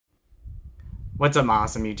What's up,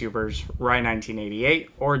 awesome YouTubers? Ryan1988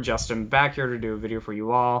 or Justin back here to do a video for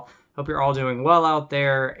you all. Hope you're all doing well out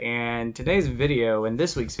there. And today's video, in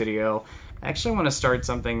this week's video, I actually want to start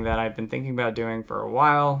something that I've been thinking about doing for a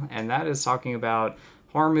while, and that is talking about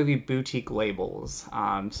horror movie boutique labels.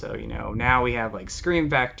 So, you know, now we have like Scream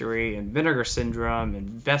Factory and Vinegar Syndrome and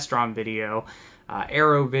Vestron Video,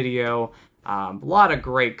 Arrow Video, a lot of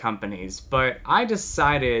great companies, but I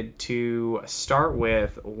decided to start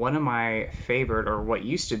with one of my favorite, or what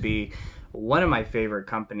used to be one of my favorite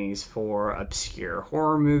companies for obscure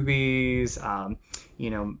horror movies, you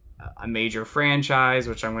know, a major franchise,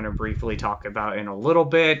 which I'm going to briefly talk about in a little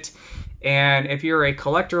bit. And if you're a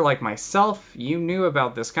collector like myself, you knew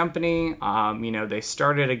about this company. You know, they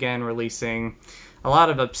started again releasing a lot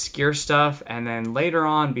of obscure stuff, and then later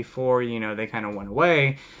on, before, you know, they kind of went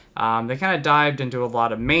away, they kind of dived into a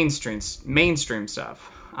lot of mainstream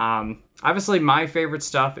stuff. Obviously, my favorite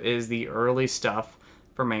stuff is the early stuff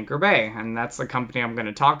from Anchor Bay, and that's the company I'm going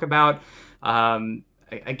to talk about.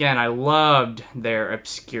 Again, I loved their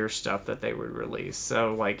obscure stuff that they would release.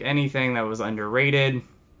 So, like, anything that was underrated,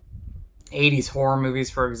 80s horror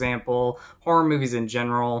movies, for example, horror movies in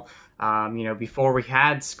general. You know, before we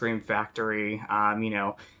had Scream Factory, you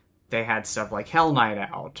know, they had stuff like Hell Night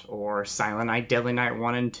Out or Silent Night, Deadly Night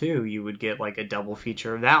 1 and 2. You would get like a double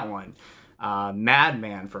feature of that one.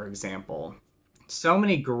 Madman, for example. So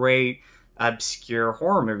many great obscure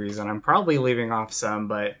horror movies, and I'm probably leaving off some,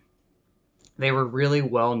 but they were really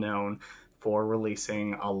well known for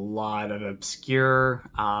releasing a lot of obscure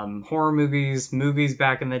horror movies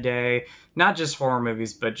back in the day. Not just horror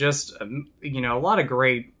movies, but just, you know, a lot of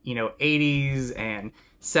great, you know, 80s and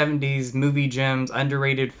 70s movie gems,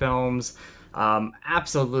 underrated films.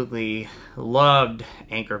 Absolutely loved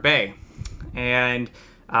Anchor Bay. And,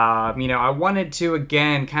 you know, I wanted to,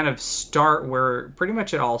 again, kind of start where pretty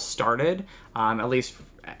much it all started, at least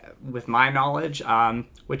with my knowledge,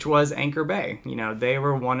 which was Anchor Bay. You know, they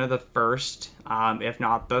were one of the first, if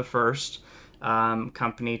not the first,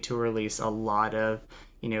 company to release a lot of,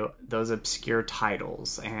 you know, those obscure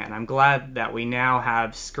titles. And I'm glad that we now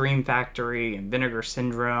have Scream Factory and Vinegar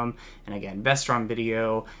Syndrome, and again, Vestron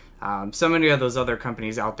Video, so many of those other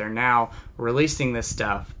companies out there now releasing this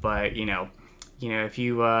stuff. But, you know, if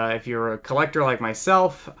you're a collector like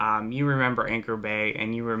myself, you remember Anchor Bay,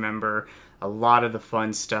 and you remember a lot of the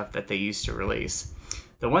fun stuff that they used to release.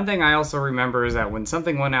 The one thing I also remember is that when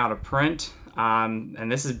something went out of print,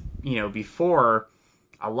 and this is, you know, before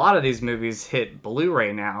a lot of these movies hit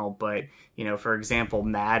Blu-ray now, but, you know, for example,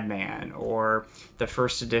 Madman or the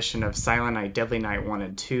first edition of Silent Night, Deadly Night 1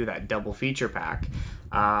 and 2, that double feature pack,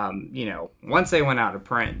 you know, once they went out of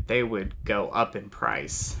print, they would go up in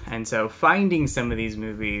price. And so finding some of these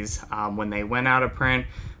movies when they went out of print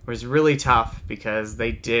was really tough, because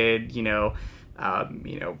they did, you know,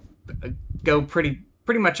 go pretty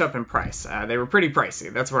much up in price. They were pretty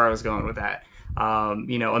pricey. That's where I was going with that.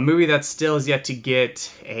 You know, a movie that still is yet to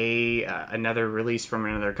get another release from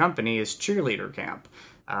another company is Cheerleader Camp,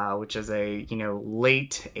 which is a, you know,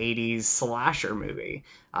 late 80s slasher movie.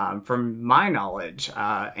 From my knowledge,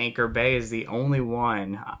 Anchor Bay is the only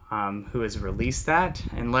one who has released that,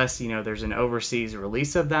 unless, you know, there's an overseas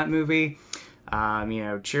release of that movie. You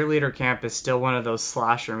know, Cheerleader Camp is still one of those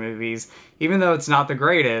slasher movies. Even though it's not the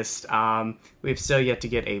greatest, we've still yet to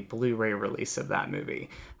get a Blu-ray release of that movie.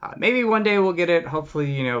 Maybe one day we'll get it. Hopefully,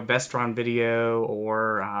 you know, Vestron Video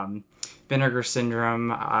or Vinegar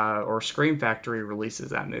Syndrome or Scream Factory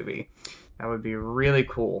releases that movie. That would be really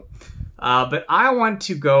cool. But I want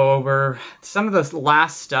to go over some of the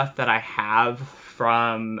last stuff that I have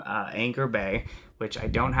from Anchor Bay, which I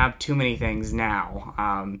don't have too many things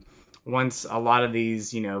now. Once a lot of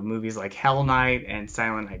these, you know, movies like Hell Night and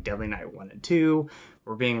Silent Night, Deadly Night 1 and 2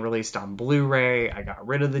 were being released on Blu-ray, I got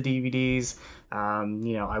rid of the DVDs.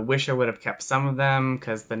 You know, I wish I would have kept some of them,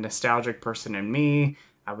 because the nostalgic person in me,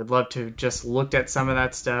 I would love to just looked at some of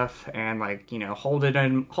that stuff and, like, you know, hold it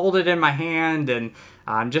in my hand and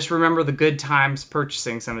just remember the good times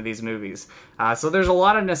purchasing some of these movies. So there's a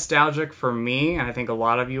lot of nostalgic for me, and I think a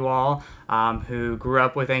lot of you all who grew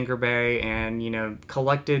up with Anchor Bay and, you know,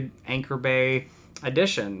 collected Anchor Bay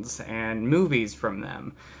editions and movies from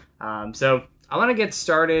them. So I want to get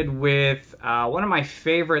started with one of my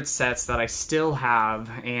favorite sets that I still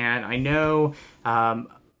have, and I know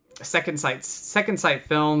Second Sight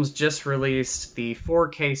Films just released the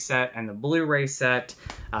 4K set and the Blu-ray set,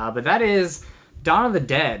 but that is Dawn of the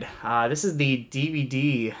Dead. This is the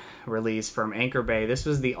DVD release from Anchor Bay. This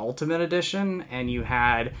was the Ultimate Edition, and you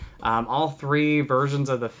had all three versions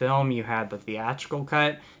of the film. You had the theatrical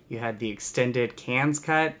cut, you had the extended cans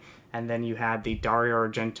cut, and then you had the Dario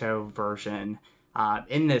Argento version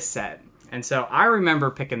in this set. And so I remember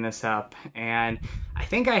picking this up, and I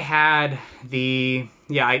think I had the,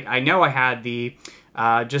 I know I had the,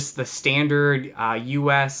 just the standard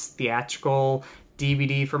US theatrical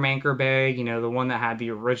DVD from Anchor Bay, you know, the one that had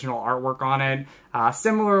the original artwork on it,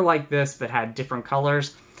 similar like this, but had different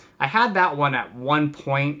colors. I had that one at one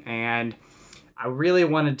point, and I really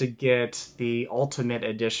wanted to get the Ultimate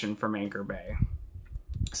Edition from Anchor Bay.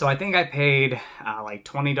 So I think I paid like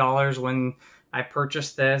 $20 when I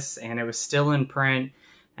purchased this, and it was still in print,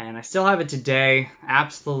 and I still have it today.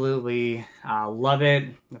 Absolutely love it.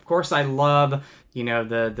 Of course, I love, you know,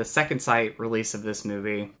 the second sight release of this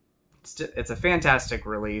movie. It's a fantastic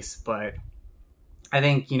release, but I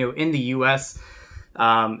think, you know, in the US,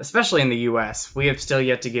 especially in the US, we have still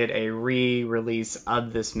yet to get a re-release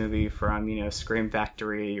of this movie from, you know, Scream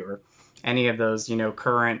Factory or any of those, you know,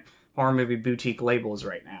 current horror movie boutique labels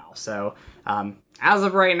right now. So as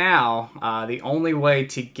of right now, the only way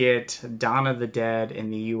to get Dawn of the Dead in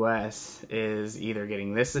the US is either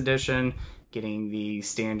getting this edition, getting the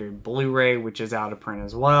standard Blu-ray, which is out of print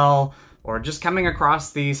as well, or just coming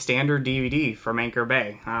across the standard DVD from Anchor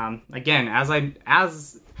Bay. Again, as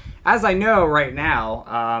I know right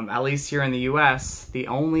now, at least here in the US, the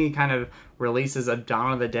only kind of releases of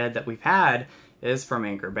Dawn of the Dead that we've had is from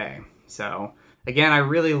Anchor Bay. So again, I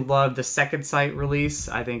really love the second sight release.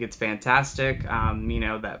 I think it's fantastic. You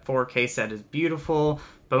know, that 4K set is beautiful.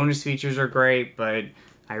 Bonus features are great, but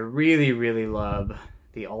I really, really love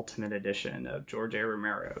the Ultimate Edition of George A.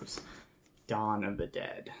 Romero's Dawn of the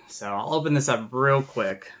Dead. So I'll open this up real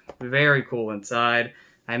quick. Very cool inside.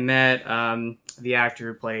 I met the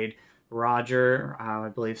actor who played Roger, I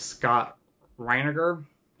believe Scott Reiniger.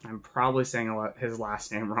 I'm probably saying his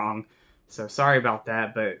last name wrong, so sorry about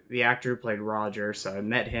that, but the actor who played Roger, so I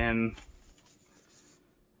met him.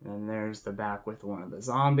 And there's the back with one of the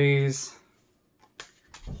zombies.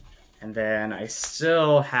 And then I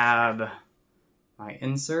still have my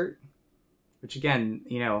insert, which again,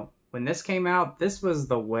 you know, when this came out, this was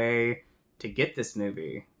the way to get this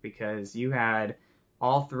movie, because you had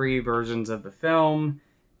all three versions of the film.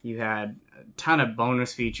 You had a ton of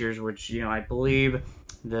bonus features, which, you know, I believe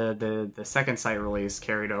the second sight release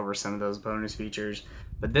carried over some of those bonus features,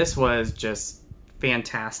 but this was just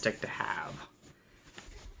fantastic to have.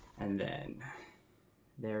 And then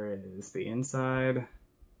there is the inside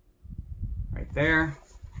right there.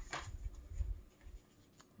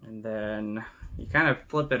 And then you kind of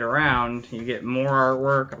flip it around, you get more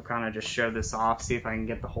artwork. I'll kind of just show this off, see if I can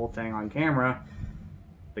get the whole thing on camera.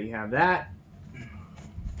 But you have that.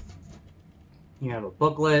 You have a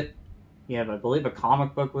booklet. You have, I believe, a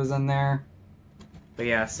comic book was in there. But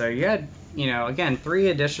yeah, so you had, you know, again, 3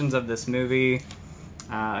 editions of this movie.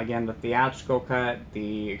 Again, the theatrical cut,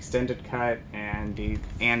 the extended cut, and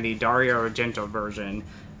the Dario Argento version,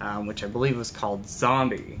 which I believe was called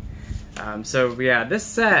Zombie. So yeah, this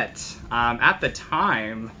set at the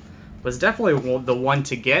time was definitely the one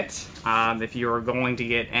to get if you were going to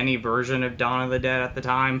get any version of Dawn of the Dead at the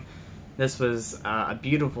time. This was a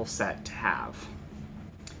beautiful set to have,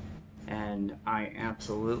 and I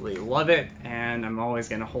absolutely love it, and I'm always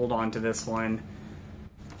going to hold on to this one.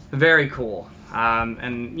 Very cool.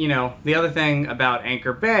 And you know, the other thing about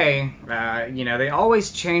Anchor Bay, you know, they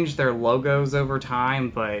always change their logos over time,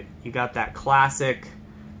 but you got that classic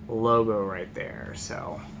logo right there,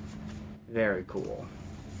 so very cool.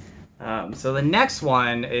 So the next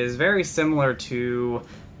one is very similar to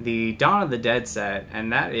the Dawn of the Dead set,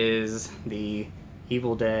 and that is the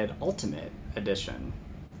Evil Dead Ultimate Edition.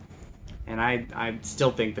 And I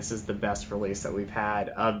still think this is the best release that we've had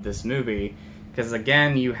of this movie, because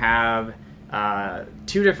again, you have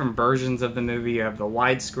 2 different versions of the movie. You have the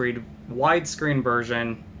widescreen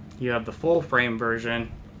version, you have the full frame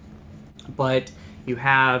version, but you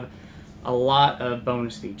have a lot of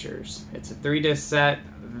bonus features. It's a 3-disc set,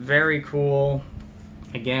 very cool.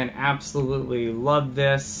 Again, absolutely love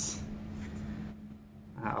this.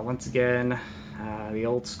 Once again, the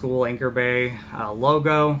old school Anchor Bay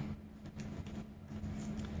logo.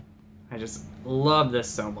 I just love this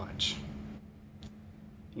so much.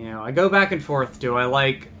 You know, I go back and forth. Do I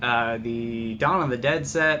like the Dawn of the Dead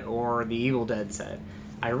set or the Evil Dead set?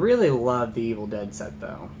 I really love the Evil Dead set,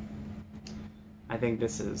 though. I think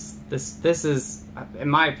this is, in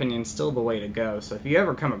my opinion, still the way to go. So if you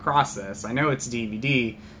ever come across this, I know it's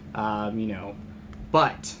DVD, you know,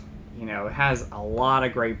 but, you know, it has a lot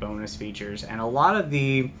of great bonus features, and a lot of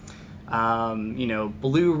the, you know,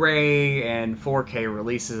 Blu-ray and 4K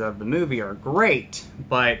releases of the movie are great,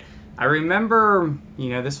 but I remember, you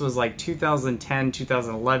know, this was like 2010,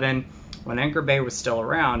 2011, when Anchor Bay was still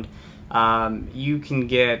around, you can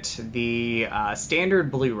get the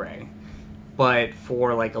standard Blu-ray, but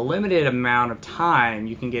for like a limited amount of time,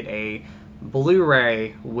 you can get a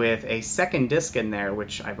Blu-ray with a second disc in there,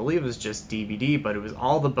 which I believe was just DVD, but it was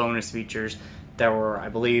all the bonus features that were, I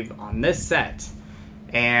believe, on this set.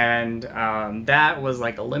 And that was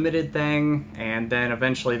like a limited thing, and then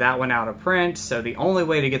eventually that went out of print, so the only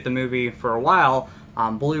way to get the movie for a while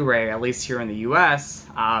on Blu-ray, at least here in the US,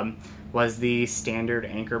 was the standard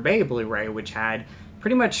Anchor Bay Blu-ray, which had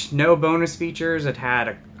pretty much no bonus features. It had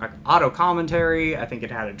a auto commentary, I think it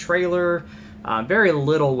had a trailer, very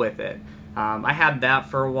little with it. I had that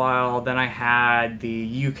for a while. Then I had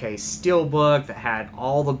the UK Steelbook that had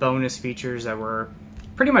all the bonus features that were,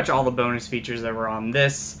 pretty much all the bonus features that were on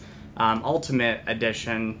this Ultimate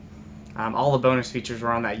Edition. All the bonus features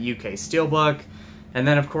were on that UK Steelbook. And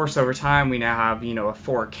then, of course, over time, we now have, you know, a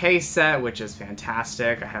 4K set, which is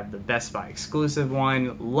fantastic. I have the Best Buy exclusive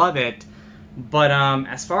one. Love it. But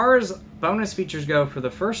as far as bonus features go for the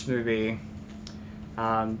first movie,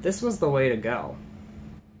 this was the way to go.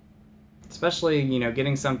 Especially, you know,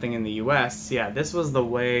 getting something in the US, yeah, this was the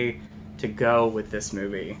way to go with this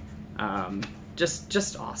movie.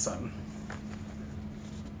 Just awesome.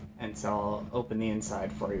 And so I'll open the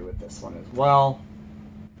inside for you with this one as well.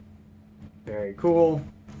 Very cool.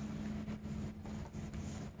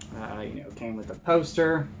 You know, came with a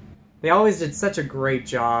poster. They always did such a great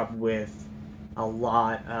job with a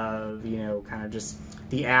lot of, you know, kind of just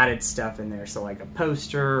the added stuff in there. So like a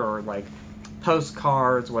poster or like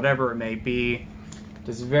postcards, whatever it may be.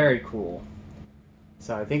 Just very cool.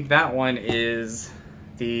 So I think that one is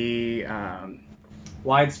the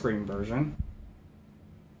widescreen version.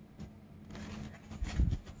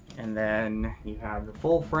 And then you have the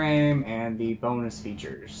full frame and the bonus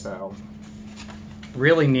features. So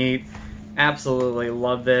really neat. Absolutely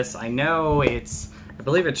love this. I know I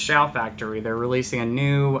believe it's Shout Factory. They're releasing a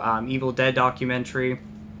new Evil Dead documentary.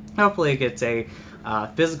 Hopefully it gets a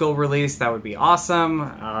physical release. That would be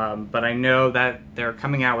awesome. But I know that they're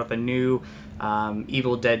coming out with a new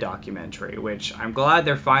Evil Dead documentary, which I'm glad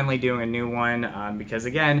they're finally doing a new one, because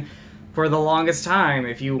again, for the longest time,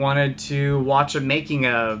 if you wanted to watch a making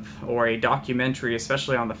of or a documentary,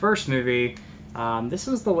 especially on the first movie, this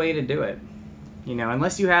was the way to do it. You know,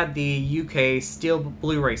 unless you had the UK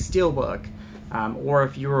Blu-ray Steelbook, or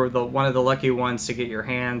if you were one of the lucky ones to get your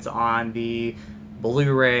hands on the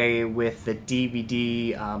Blu-ray with the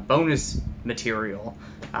DVD bonus material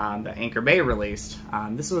that Anchor Bay released.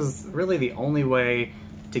 This was really the only way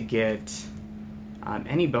to get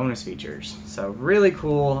any bonus features. So really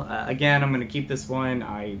cool. Again, I'm going to keep this one.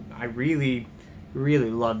 I really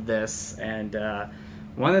love this, and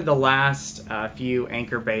one of the last few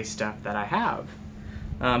Anchor Bay stuff that I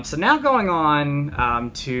have. So now going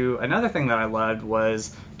on to another thing that I loved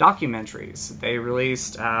was documentaries. They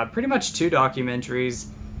released pretty much 2 documentaries.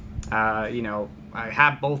 You know, I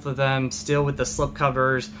have both of them still with the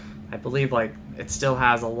slipcovers. I believe like it still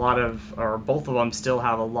has a lot of, or both of them still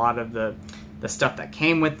have a lot of the stuff that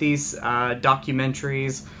came with these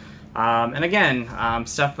documentaries. And again,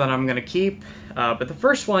 stuff that I'm going to keep. But the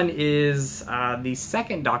first one is the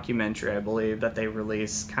second documentary, I believe, that they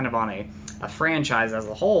released kind of on a franchise as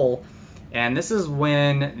a whole. And this is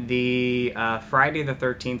when the Friday the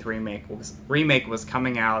 13th remake was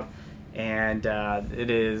coming out. And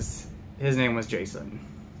his name was Jason.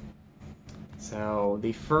 So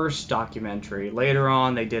the first documentary. Later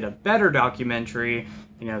on, they did a better documentary,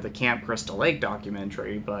 you know, the Camp Crystal Lake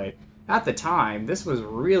documentary, but at the time, this was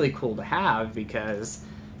really cool to have because,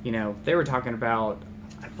 you know, they were talking about,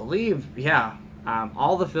 I believe, yeah,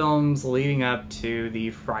 all the films leading up to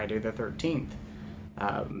the Friday the 13th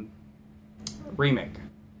remake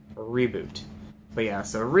or reboot. But yeah,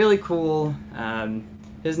 so really cool.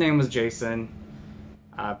 His name was Jason.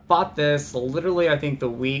 Bought this literally, I think, the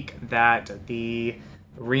week that the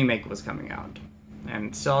remake was coming out. And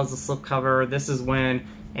it still has the slipcover. This is when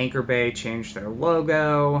Anchor Bay changed their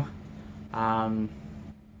logo. But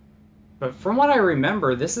from what I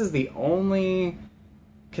remember, this is the only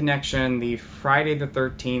connection the Friday the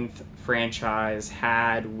 13th franchise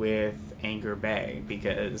had with Anchor Bay,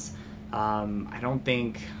 because I don't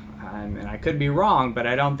think, and I could be wrong, but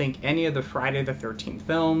I don't think any of the Friday the 13th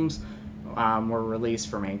films were released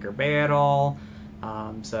from Anchor Bay at all.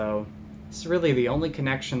 So it's really the only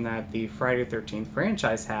connection that the Friday the 13th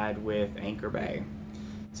franchise had with Anchor Bay.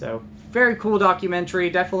 So very cool documentary.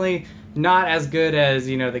 Definitely not as good as,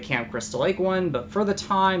 you know, the Camp Crystal Lake one, but for the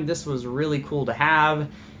time, this was really cool to have,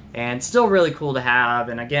 and still really cool to have.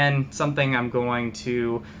 And again, something I'm going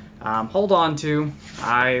to hold on to.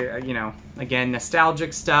 You know, again,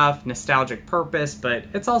 nostalgic stuff, nostalgic purpose, but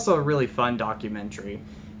it's also a really fun documentary.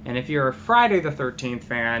 And if you're a Friday the 13th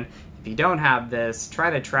fan, if you don't have this, try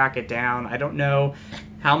to track it down. I don't know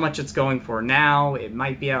how much it's going for now. It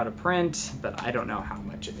might be out of print, but I don't know how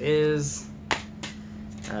much it is.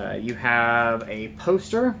 You have a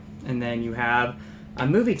poster, and then you have a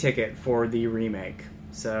movie ticket for the remake.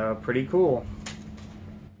 So pretty cool.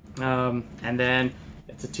 And then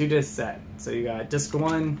it's a 2-disc set. So you got disc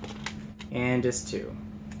 1 and disc 2.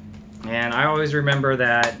 And I always remember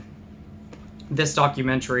that this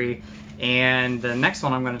documentary and the next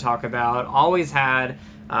one I'm going to talk about always had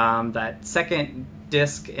that second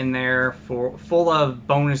disc in there full of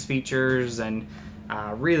bonus features, and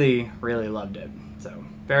really loved it. So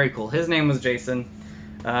very cool. His name was Jason.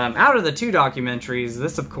 Out of the 2 documentaries,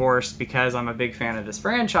 this, of course, because I'm a big fan of this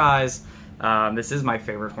franchise, this is my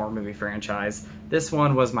favorite horror movie franchise, this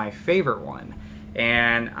one was my favorite one.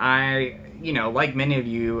 And I, you know, like many of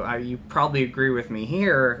you, you probably agree with me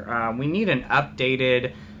here, we need an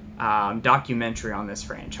updated documentary on this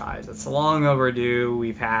franchise. It's long overdue.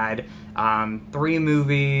 We've had 3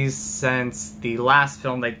 movies since the last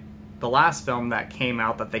film that came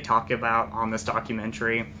out that they talk about on this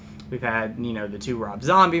documentary. We've had, you know, the 2 Rob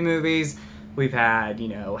Zombie movies. We've had, you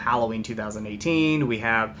know, Halloween 2018. We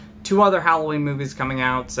have 2 other Halloween movies coming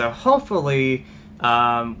out. So hopefully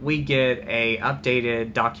we get a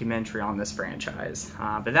updated documentary on this franchise.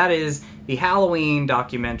 But that is the Halloween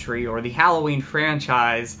documentary, or the Halloween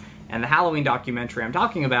franchise. And the Halloween documentary I'm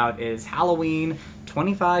talking about is Halloween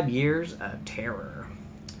 25 Years of Terror.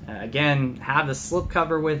 Again, have the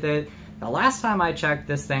slipcover with it. The last time I checked,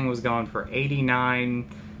 this thing was going for $89+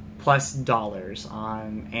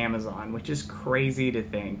 on Amazon, which is crazy to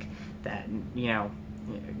think that, you know,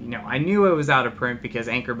 I knew it was out of print because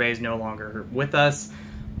Anchor Bay is no longer with us,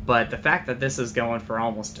 but the fact that this is going for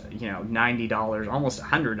almost, you know, $90, almost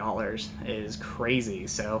 $100 is crazy.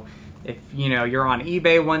 So if, you know, you're on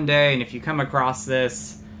eBay one day and if you come across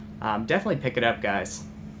this, definitely pick it up, guys,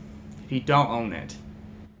 if you don't own it.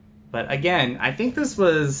 But again, I think this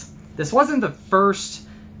wasn't the first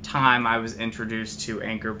time I was introduced to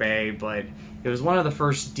Anchor Bay, but it was one of the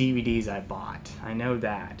first DVDs I bought. I know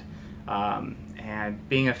that. And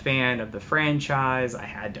being a fan of the franchise, I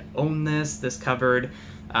had to own this. This covered,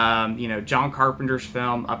 you know, John Carpenter's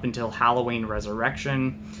film up until Halloween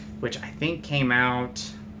Resurrection, which I think came out,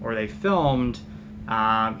 or they filmed,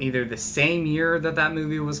 either the same year that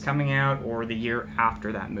movie was coming out or the year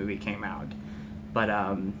after that movie came out. But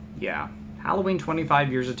yeah, Halloween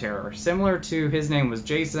 25 Years of Terror. Similar to His Name Was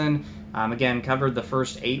Jason, again, covered the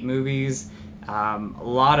first 8 movies. A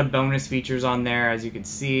lot of bonus features on there. As you can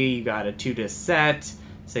see, you got a 2-disc set.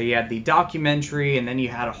 So you had the documentary, and then you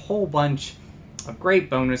had a whole bunch of great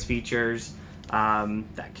bonus features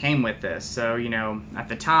that came with this. So, you know, at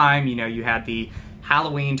the time, you know, you had the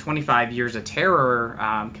Halloween 25 Years of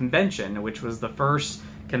Terror convention, which was the first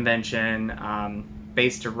convention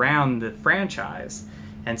based around the franchise.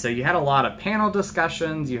 And so you had a lot of panel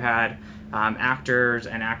discussions. You had actors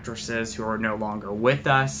and actresses who are no longer with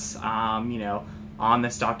us, you know, on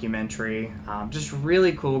this documentary. Just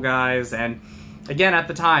really cool guys. And again, at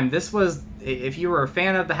the time, this was, if you were a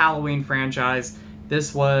fan of the Halloween franchise,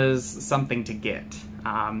 this was something to get.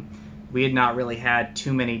 We had not really had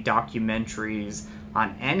too many documentaries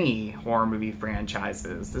on any horror movie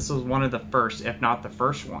franchises. This was one of the first, if not the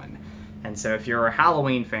first one. And so if you're a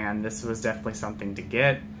Halloween fan, this was definitely something to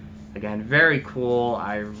get. Again, very cool.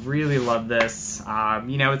 I really love this.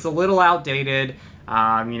 You know, it's a little outdated.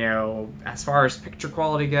 You know, as far as picture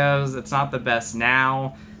quality goes, it's not the best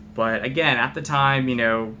now. But again, at the time, you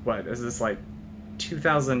know, what is this, like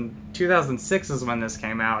 2006 is when this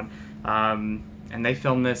came out. And they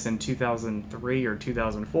filmed this in 2003 or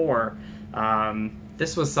 2004.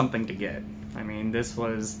 This was something to get. I mean, this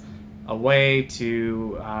was a way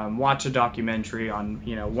to watch a documentary on,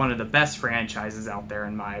 you know, one of the best franchises out there,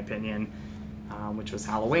 in my opinion, which was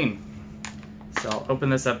Halloween. So I'll open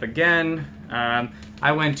this up again.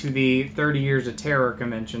 I went to the 30 Years of Terror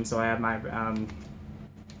convention, so I have my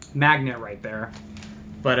magnet right there.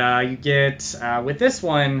 But you get, with this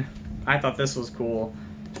one, I thought this was cool.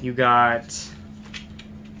 You got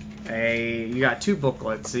 2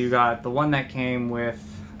 booklets. So you got the one that came with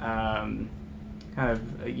kind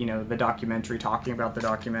of, you know, the documentary, talking about the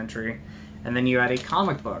documentary, and then you had a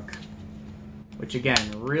comic book, which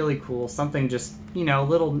again, really cool. Something just, you know, a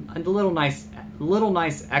little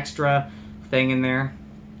nice extra thing in there.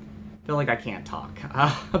 I feel like I can't talk,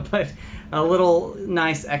 but a little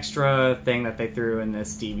nice extra thing that they threw in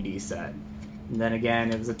this DVD set. And then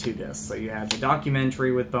again, it was a 2-disc. So you had the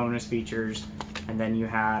documentary with bonus features, and then you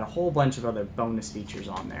had a whole bunch of other bonus features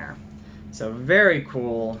on there. So very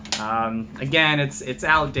cool. Again, it's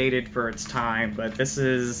outdated for its time, but this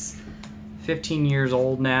is 15 years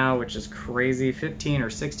old now, which is crazy. 15 or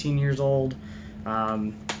 16 years old.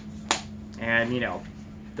 And, you know,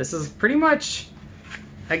 this is pretty much,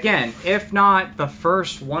 again, if not the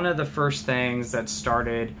first, one of the first things that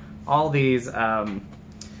started all these, you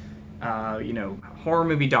know, horror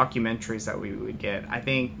movie documentaries that we would get. I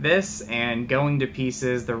think this and Going to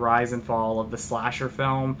Pieces, The Rise and Fall of the Slasher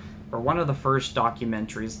Film, were one of the first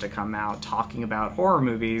documentaries to come out talking about horror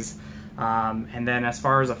movies. And then as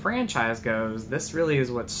far as a franchise goes, this really is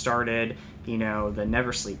what started, you know, the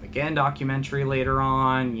Never Sleep Again documentary later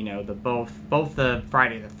on, you know, the both the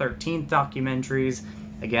Friday the 13th documentaries.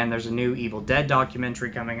 Again, there's a new Evil Dead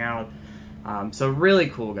documentary coming out. So really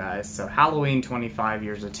cool, guys. So Halloween 25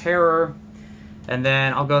 Years of Terror. And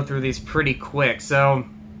then I'll go through these pretty quick. So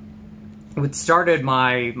what started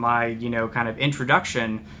my you know, kind of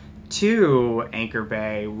introduction to Anchor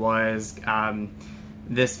Bay was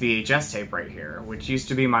this VHS tape right here, which used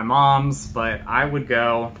to be my mom's, but I would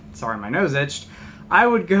go, sorry, my nose itched, I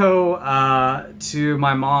would go to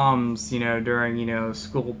my mom's, you know, during, you know,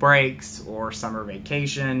 school breaks or summer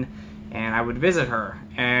vacation, and I would visit her,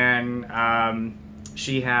 and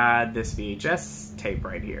she had this VHS tape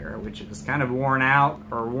right here, which is kind of worn out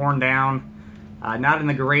or worn down, not in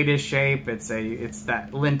the greatest shape. It's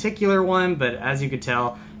that lenticular one, but as you could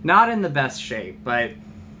tell, not in the best shape. But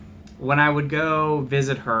when I would go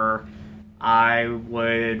visit her, I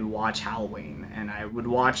would watch Halloween, and I would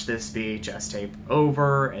watch this VHS tape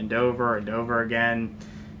over and over and over again.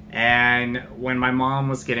 And when my mom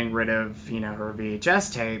was getting rid of, you know, her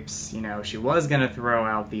VHS tapes, you know, she was going to throw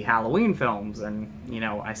out the Halloween films. And, you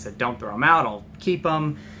know, I said, don't throw them out, I'll keep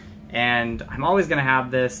them. And I'm always going to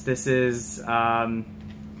have this. This is,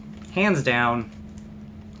 hands down,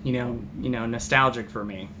 you know, nostalgic for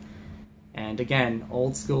me. And again,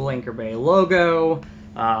 old school Anchor Bay logo.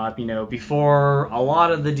 You know, before a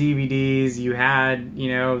lot of the DVDs, you had, you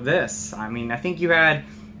know, this. I mean, I think you had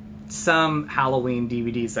some Halloween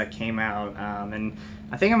DVDs that came out, and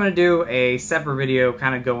I think I'm going to do a separate video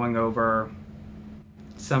kind of going over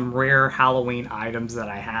some rare Halloween items that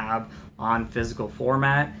I have on physical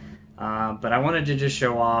format, but I wanted to just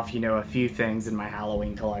show off, you know, a few things in my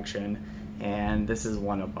Halloween collection, and this is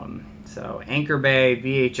one of them. So Anchor Bay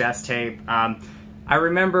VHS tape. I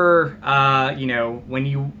remember, you know, when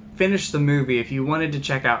you finished the movie, if you wanted to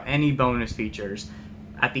check out any bonus features,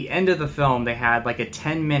 at the end of the film, they had like a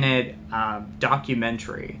 10-minute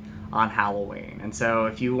documentary on Halloween. And so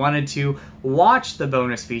if you wanted to watch the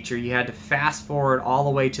bonus feature, you had to fast forward all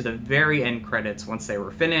the way to the very end credits once they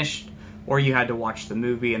were finished, or you had to watch the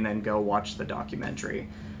movie and then go watch the documentary.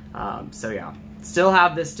 So yeah, still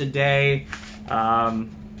have this today.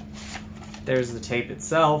 There's the tape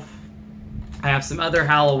itself. I have some other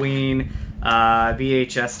Halloween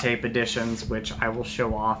VHS tape editions, which I will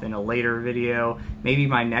show off in a later video, maybe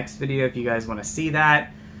my next video if you guys want to see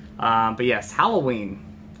that. But yes, Halloween,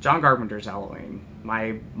 John Carpenter's Halloween,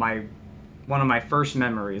 one of my first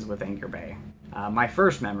memories with Anchor Bay. My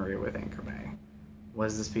first memory with Anchor Bay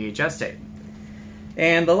was this VHS tape.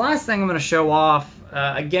 And the last thing I'm going to show off,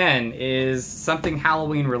 again, is something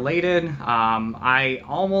Halloween related. I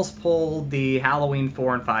almost pulled the Halloween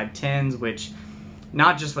 4 and 5 tins, which,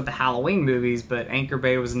 not just with the Halloween movies, but Anchor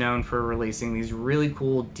Bay was known for releasing these really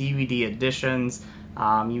cool DVD editions.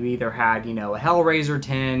 You either had, you know, a Hellraiser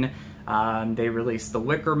tin, they released The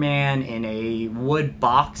Wicker Man in a wood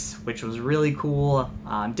box, which was really cool.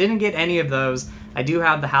 Didn't get any of those. I do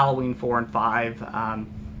have the Halloween 4 and 5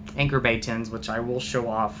 Anchor Bay tins, which I will show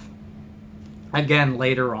off again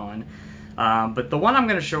later on. But the one I'm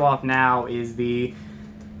going to show off now is the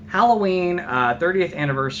Halloween 30th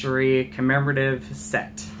anniversary commemorative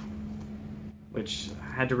set, which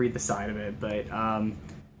I had to read the side of it, but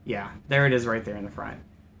yeah, there it is right there in the front.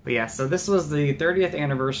 But yeah, so this was the 30th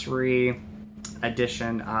anniversary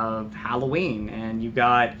edition of Halloween, and you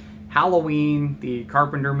got Halloween, the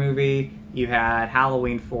Carpenter movie, you had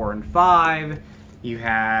Halloween 4 and 5, you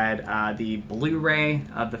had the Blu-ray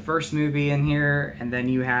of the first movie in here, and then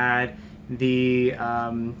you had the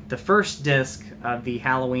first disc of the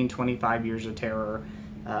Halloween 25 Years of Terror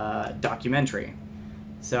documentary.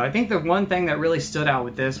 So I think the one thing that really stood out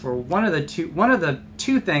with this, or one of the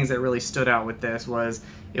two things that really stood out with this, was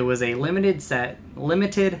it was a limited set,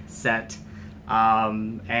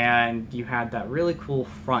 and you had that really cool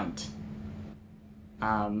front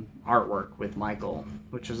artwork with Michael,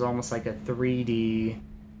 which was almost like a 3D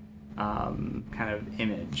kind of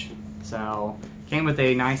image. So came with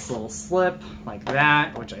a nice little slip like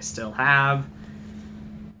that, which I still have.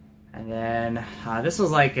 And then this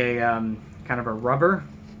was like a kind of a rubber,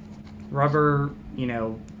 you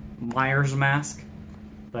know, Myers mask,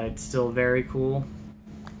 but still very cool.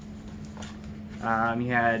 You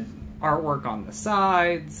had artwork on the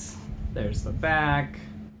sides. There's the back.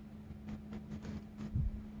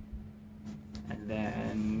 And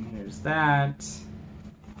then here's that.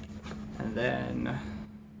 And then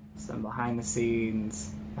some behind the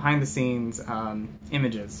scenes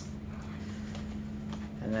images.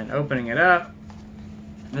 And then opening it up,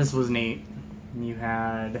 this was neat. You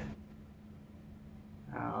had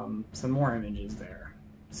some more images there.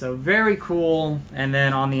 So very cool. And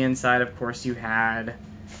then on the inside, of course, you had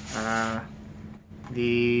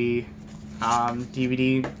the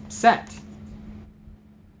DVD set,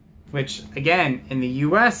 which again in the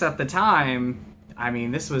US at the time, I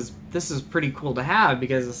mean, this was pretty cool to have,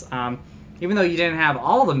 because even though you didn't have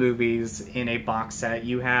all the movies in a box set,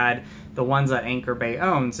 you had the ones that Anchor Bay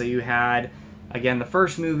owned. So you had, again, the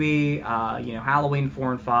first movie, you know, Halloween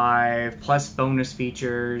 4 and 5, plus bonus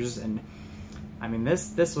features, and I mean,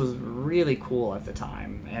 this was really cool at the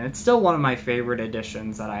time, and it's still one of my favorite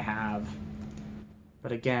editions that I have.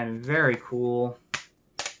 But again, very cool.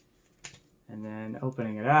 And then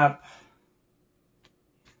opening it up,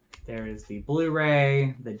 there is the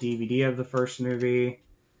Blu-ray, the DVD of the first movie.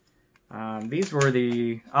 These were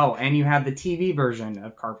the... Oh, and you have the TV version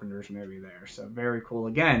of Carpenter's movie there. So very cool.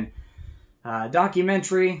 Again,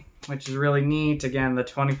 documentary, which is really neat. Again, the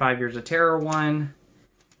 25 Years of Terror one.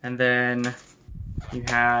 And then you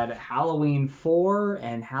had Halloween 4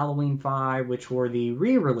 and Halloween 5, which were the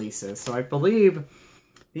re-releases. So I believe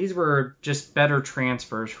these were just better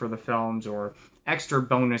transfers for the films or extra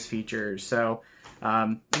bonus features. So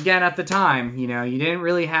again, at the time, you know, you didn't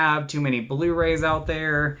really have too many Blu-rays out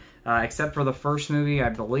there, except for the first movie, I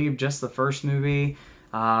believe just the first movie.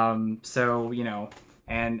 So, you know,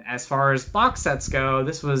 and as far as box sets go,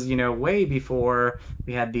 this was, you know, way before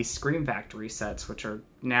we had these Scream Factory sets, which are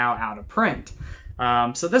now out of print.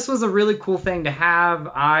 So this was a really cool thing to have.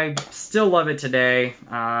 I still love it today.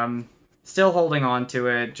 Still holding on to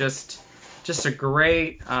it. Just a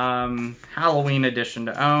great Halloween edition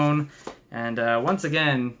to own. And once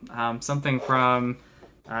again, something from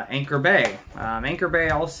Anchor Bay. Anchor Bay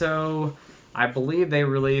also, I believe they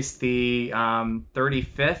released the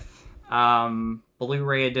 35th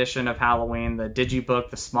Blu-ray edition of Halloween, the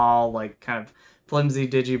digibook, the small, like, kind of flimsy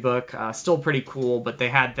digibook. Still pretty cool, but they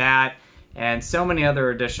had that and so many other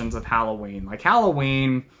editions of Halloween. Like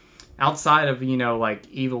Halloween, outside of, you know, like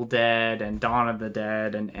Evil Dead and Dawn of the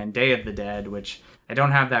Dead and Day of the Dead, which I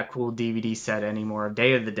don't have that cool DVD set anymore of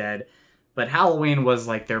Day of the Dead, but Halloween was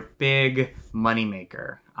like their big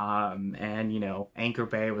moneymaker. And, you know, Anchor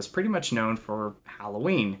Bay was pretty much known for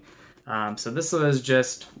Halloween. So this was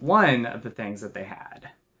just one of the things that they had.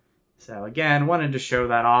 So again, wanted to show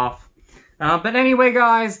that off. But anyway,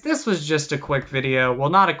 guys, this was just a quick video. Well,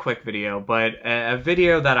 not a quick video, but a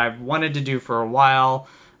video that I've wanted to do for a while.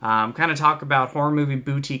 Kind of talk about horror movie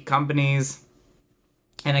boutique companies.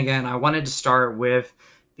 And again, I wanted to start with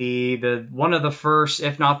the one of the first,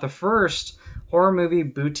 if not the first, horror movie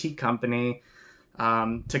boutique company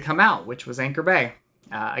to come out, which was Anchor Bay.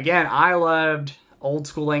 Again, I loved old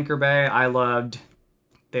school Anchor Bay. I loved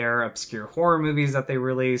their obscure horror movies that they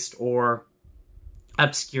released, or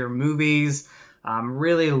obscure movies.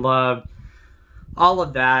 Really loved all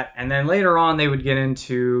of that. And then later on they would get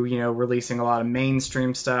into, you know, releasing a lot of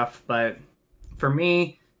mainstream stuff. But for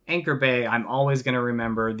me, Anchor Bay, I'm always going to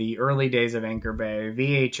remember the early days of Anchor Bay,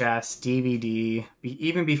 VHS, DVD,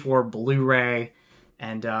 even before Blu-ray,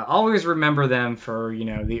 and always remember them for, you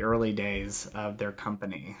know, the early days of their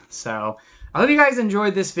company. So I hope you guys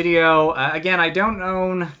enjoyed this video. Again, I don't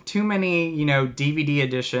own too many, you know, DVD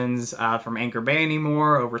editions from Anchor Bay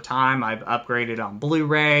anymore. Over time, I've upgraded on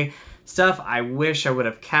Blu-ray. Stuff I wish I would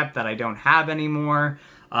have kept that I don't have anymore.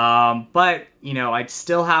 But, you know, I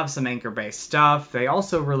still have some Anchor Bay stuff. They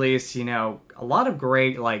also released, you know, a lot of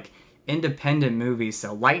great, like, independent movies.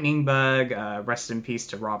 So Lightning Bug, rest in peace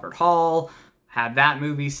to Robert Hall. Had that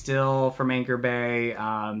movie still from Anchor Bay.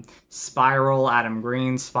 Spiral, Adam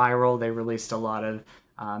Green's Spiral. They released a lot of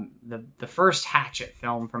the first Hatchet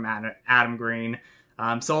film from Adam Green.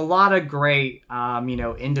 So a lot of great, you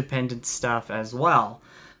know, independent stuff as well.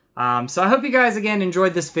 So I hope you guys, again,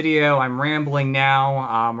 enjoyed this video. I'm rambling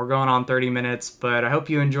now. We're going on 30 minutes, but I hope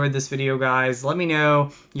you enjoyed this video, guys. Let me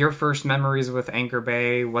know your first memories with Anchor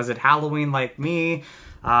Bay. Was it Halloween like me?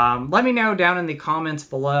 Let me know down in the comments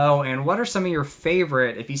below, and what are some of your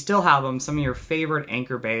favorite, if you still have them, some of your favorite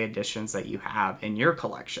Anchor Bay editions that you have in your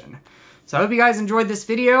collection. So I hope you guys enjoyed this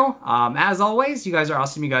video. As always, you guys are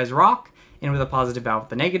awesome, you guys rock, and with a positive out with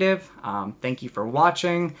the negative. Thank you for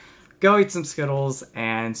watching. Go eat some Skittles,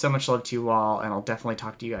 and so much love to you all, and I'll definitely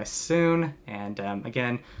talk to you guys soon. And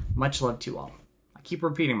again, much love to you all. I keep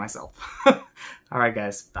repeating myself. All right,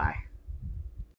 guys, bye.